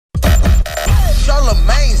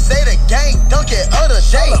Charlamagne, say the gang, dunk it of the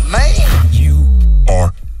day. Charlamagne. You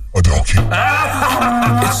are a donkey.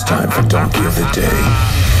 It's time for Donkey of the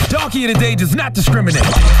Day. Donkey of the Day does not discriminate.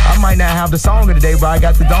 I might not have the song of the day, but I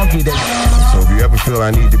got the donkey of the day. So if you ever feel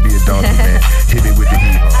I need to be a donkey, man, hit me with the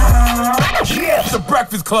heat. Yeah, it's the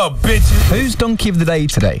Breakfast Club, bitches. Who's donkey of the day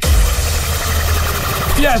today?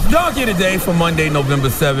 Yes, Donkey of the Day for Monday, November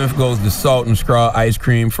 7th goes to Salt and Straw Ice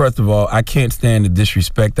Cream. First of all, I can't stand the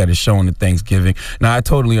disrespect that is shown to Thanksgiving. Now, I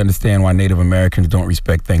totally understand why Native Americans don't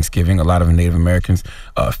respect Thanksgiving. A lot of Native Americans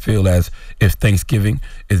feel as if Thanksgiving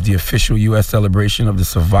is the official U.S. celebration of the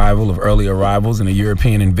survival of early arrivals in a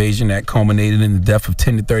European invasion that culminated in the death of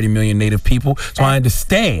 10 to 30 million Native people. So I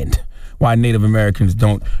understand why Native Americans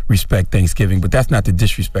don't respect Thanksgiving, but that's not the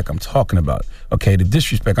disrespect I'm talking about, okay? The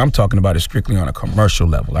disrespect I'm talking about is strictly on a commercial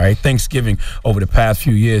level, all right? Thanksgiving over the past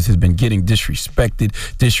few years has been getting disrespected,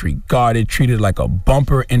 disregarded, treated like a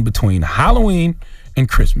bumper in between Halloween and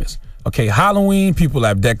Christmas. Okay, Halloween, people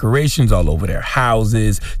have decorations all over their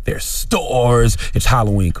houses, their stores, it's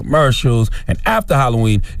Halloween commercials, and after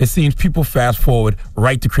Halloween, it seems people fast forward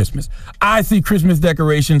right to Christmas. I see Christmas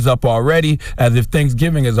decorations up already as if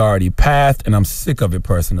Thanksgiving has already passed, and I'm sick of it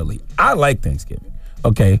personally. I like Thanksgiving,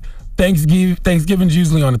 okay? Thanksgiving's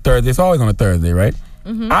usually on a Thursday. It's always on a Thursday, right?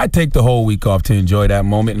 Mm-hmm. I take the whole week off to enjoy that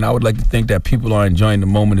moment, and I would like to think that people are enjoying the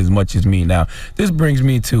moment as much as me. Now, this brings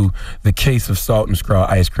me to the case of Salt and Straw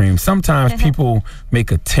ice cream. Sometimes people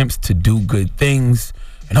make attempts to do good things,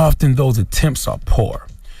 and often those attempts are poor.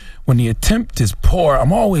 When the attempt is poor,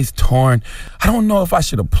 I'm always torn. I don't know if I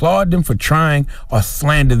should applaud them for trying or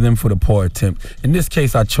slander them for the poor attempt. In this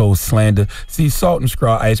case, I chose slander. See, Salt and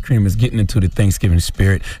Straw ice cream is getting into the Thanksgiving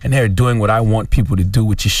spirit, and they're doing what I want people to do,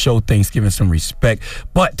 which is show Thanksgiving some respect.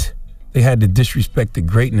 But they had to disrespect the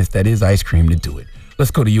greatness that is ice cream to do it.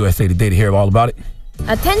 Let's go to USA Today to hear all about it.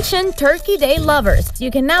 Attention Turkey Day lovers.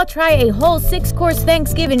 You can now try a whole 6-course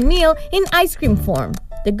Thanksgiving meal in ice cream form.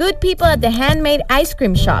 The good people at the handmade ice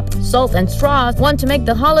cream shop, Salt and Straws, want to make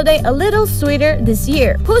the holiday a little sweeter this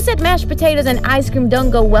year. Who said mashed potatoes and ice cream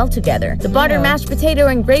don't go well together? The butter mashed potato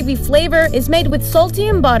and gravy flavor is made with salty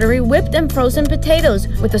and buttery whipped and frozen potatoes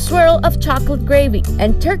with a swirl of chocolate gravy.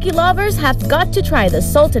 And turkey lovers have got to try the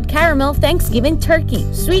salted caramel Thanksgiving turkey.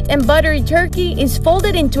 Sweet and buttery turkey is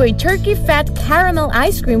folded into a turkey fat caramel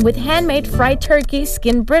ice cream with handmade fried turkey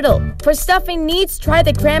skin brittle. For stuffing needs, try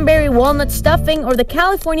the cranberry walnut stuffing or the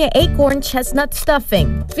California acorn chestnut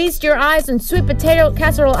stuffing. Feast your eyes on sweet potato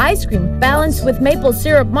casserole ice cream, balanced with maple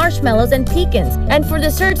syrup, marshmallows, and pecans. And for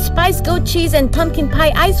dessert, spiced goat cheese and pumpkin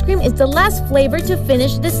pie ice cream is the last flavor to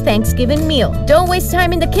finish this Thanksgiving meal. Don't waste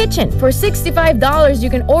time in the kitchen. For $65, you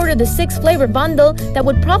can order the 6-flavor bundle that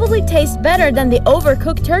would probably taste better than the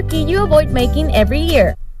overcooked turkey you avoid making every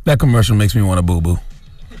year. That commercial makes me want to boo-boo.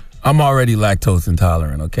 I'm already lactose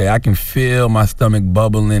intolerant, okay? I can feel my stomach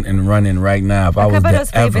bubbling and running right now if I was there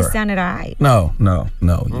those flavors sounded all right. No.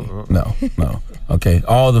 Okay,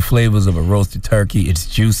 all the flavors of a roasted turkey, its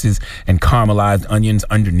juices and caramelized onions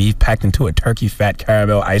underneath, packed into a turkey fat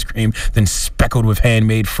caramel ice cream, then speckled with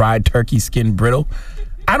handmade fried turkey skin brittle.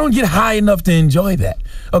 I don't get high enough to enjoy that.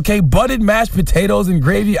 Okay, buttered mashed potatoes and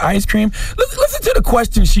gravy ice cream. Listen to the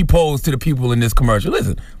question she posed to the people in this commercial.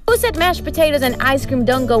 Listen. Who said mashed potatoes and ice cream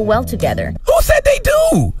don't go well together? Who said they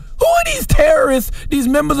do? Who are these terrorists, these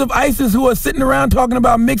members of ISIS who are sitting around talking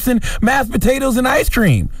about mixing mashed potatoes and ice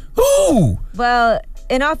cream? Who? Well,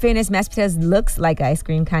 in all fairness, mashed potatoes looks like ice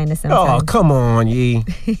cream kind of sometimes. Oh, come on, Yee.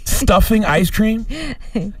 Stuffing ice cream?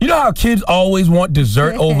 You know how kids always want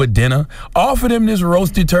dessert over dinner? Offer them this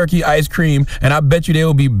roasted turkey ice cream, and I bet you they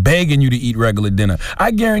will be begging you to eat regular dinner.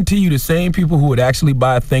 I guarantee you the same people who would actually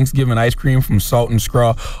buy Thanksgiving ice cream from Salt and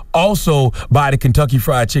Straw also buy the Kentucky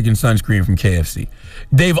Fried Chicken sunscreen from KFC.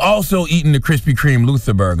 They've also eaten the Krispy Kreme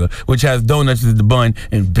Luther Burger, which has donuts as the bun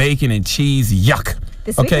and bacon and cheese. Yuck.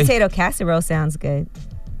 The sweet potato casserole sounds good.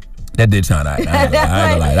 That did sound all right.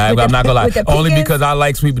 I'm not gonna lie. Only because I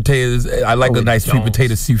like sweet potatoes. I like a nice sweet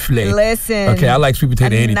potato souffle. Listen. Okay, I like sweet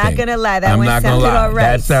potato anything. I'm not gonna lie. That one sounded all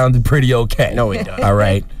right. That sounded pretty okay. No, it doesn't. All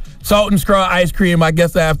right. Salt and Straw ice cream. I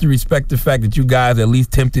guess I have to respect the fact that you guys at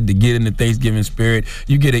least tempted to get in the Thanksgiving spirit.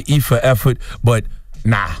 You get an E for effort, but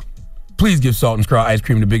nah. Please give Salt and Straw ice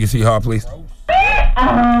cream the biggest hee-haw, please.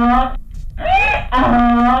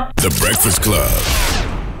 The Breakfast Club.